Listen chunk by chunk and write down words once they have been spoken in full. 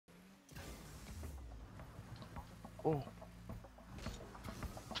Oh.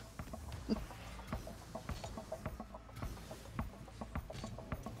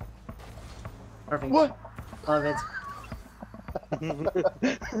 Perfect. What? Love it.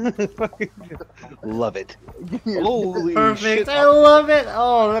 Love it. Holy Perfect. shit. I love it.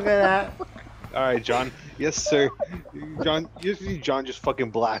 Oh, look at that. Alright, John. Yes, sir. John, you see John just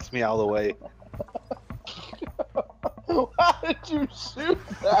fucking blast me out of the way. How did you shoot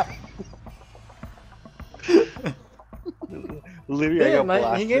that? Literally, I Dude, got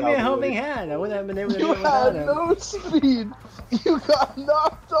blasted he gave me out a of the helping way. hand. I wouldn't have been able to You do it without had him. no speed. You got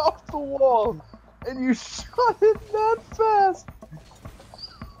knocked off the wall, and you shot it that fast.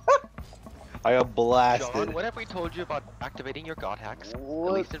 I got blasted. John, what have we told you about activating your god hacks? What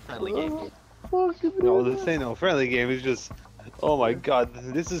At least in friendly games. Fucking No, this ain't no friendly game. It's just, oh my god,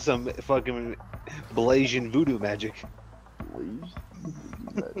 this is some fucking Blasian voodoo magic.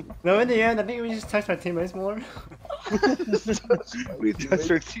 No, in the end, I think we just touched our teammates more. We touched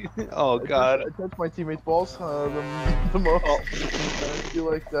our oh god. I touched my teammates' balls the most. I feel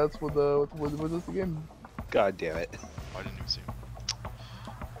like that's what is the game. God damn it. I didn't even see him.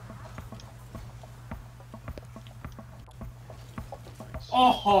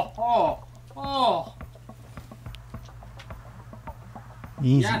 Oh.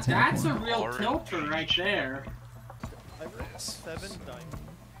 Easy Yeah, that's a teleport. real Orange. tilter right there.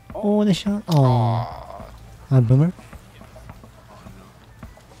 Oh, the shot. Oh. Boomer.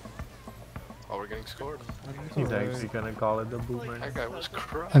 Oh, we're getting scored. He's actually gonna call it the boomer. That guy was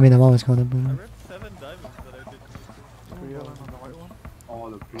crying. I mean, I'm always called a boomer.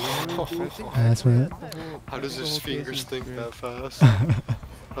 That's what. How does his fingers think that fast?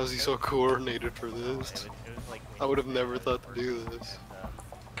 How's he so coordinated for this? I would have never thought to do this.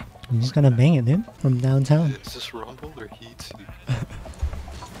 You just gotta bang it, dude. From downtown. Is this Rumble or Heat?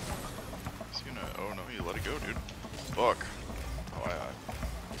 He's gonna. Oh no, you let it go, dude. Fuck. Oh, I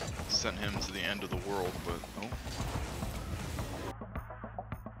sent him to the end of the world, but oh.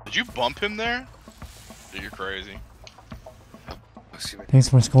 Did you bump him there? Dude, you're crazy. Thanks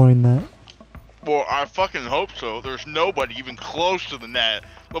for scoring that. Well, I fucking hope so. There's nobody even close to the net.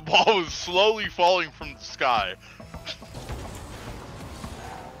 The ball was slowly falling from the sky.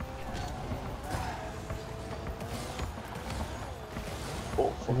 Oh,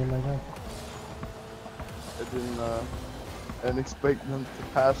 fuck. I didn't expect them to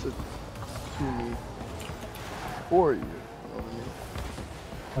pass it to me for you. You know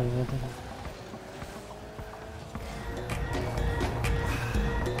what I mean?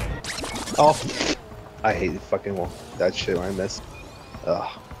 Oh, I hate the fucking wall. That shit when I miss.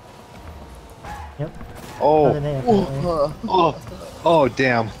 Ugh. Yep. Oh, oh,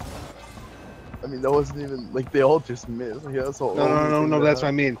 damn. I mean, that wasn't even like they all just missed. Like, that's all. No, that's what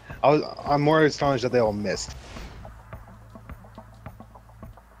I mean. I'm more astonished that they all missed.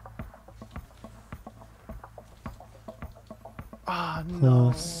 Ah, no.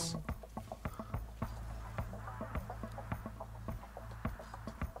 Close.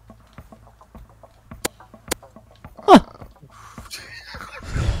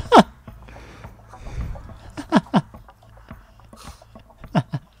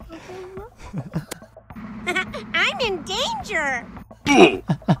 I'm in danger!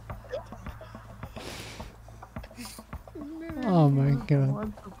 Oh my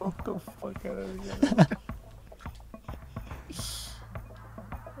god. What the fuck out of here?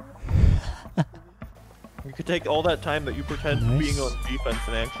 You could take all that time that you pretend Nice. being on defense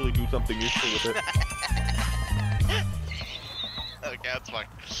and actually do something useful with it. Okay, that's fine.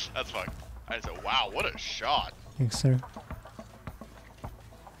 That's fine. I said, wow, what a shot. Thanks, sir.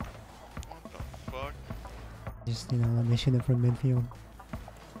 What the fuck? Just, let me shoot it from midfield.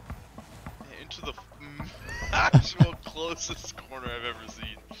 Into the actual closest corner I've ever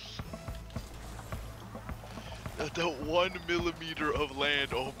seen. That 1 millimeter of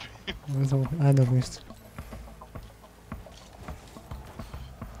land open. I know this.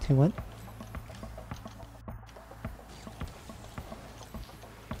 2-1.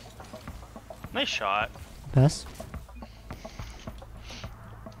 Nice shot. Pass.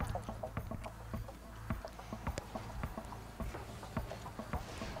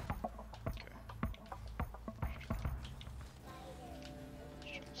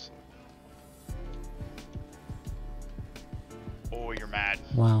 Oh, you're mad.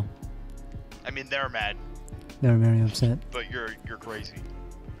 Wow. I mean, they're mad, They're very upset. but you're crazy.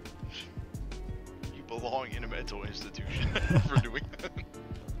 You belong in a mental institution for doing that.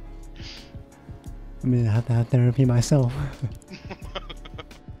 I mean, I have to have therapy myself.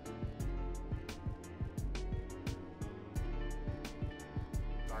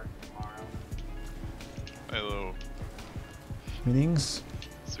 Hello. Greetings.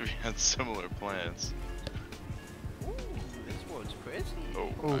 So we had similar plans. This one's crazy.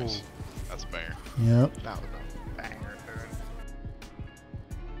 Oh, nice. That's a banger. Yep. That was a banger, dude.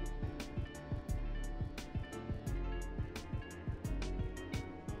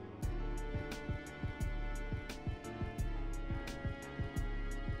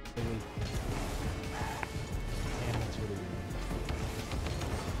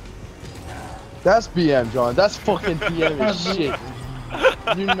 That's BM, John. That's fucking BM as shit.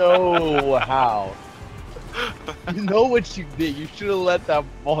 You know how. You know what you did. You should have let that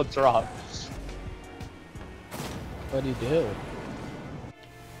ball drop. What'd you do?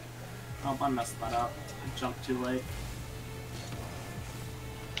 Oh, I messed that up. I jumped too late.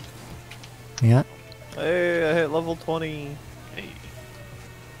 Yeah. Hey, I hit level 20. Hey.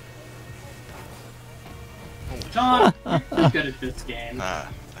 John, you're good at this game. Nah,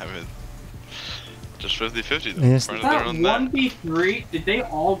 I mean, just 50-50 though. Yes. Is that 1v3? Did they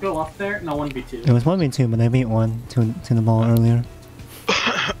all go up there? No, 1v2. It was 1v2, but I beat one to the ball earlier.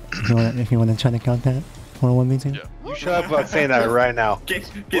 if you want to try to count that for 1v2. Yeah. You shut up about saying that right now.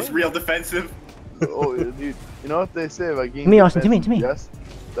 Gets real defensive. Oh, yeah, dude. You know what they say about game To me, Austin, to me. Yes.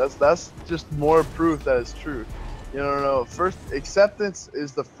 That's just more proof that it's true. You know, first acceptance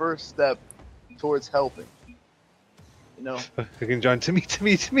is the first step towards helping. You know. Fucking John, to me.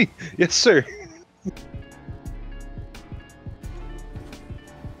 Yes, sir.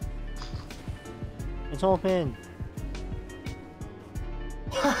 It's open.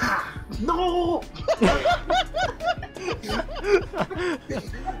 No! I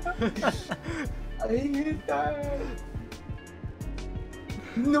hate that.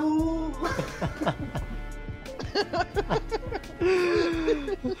 No!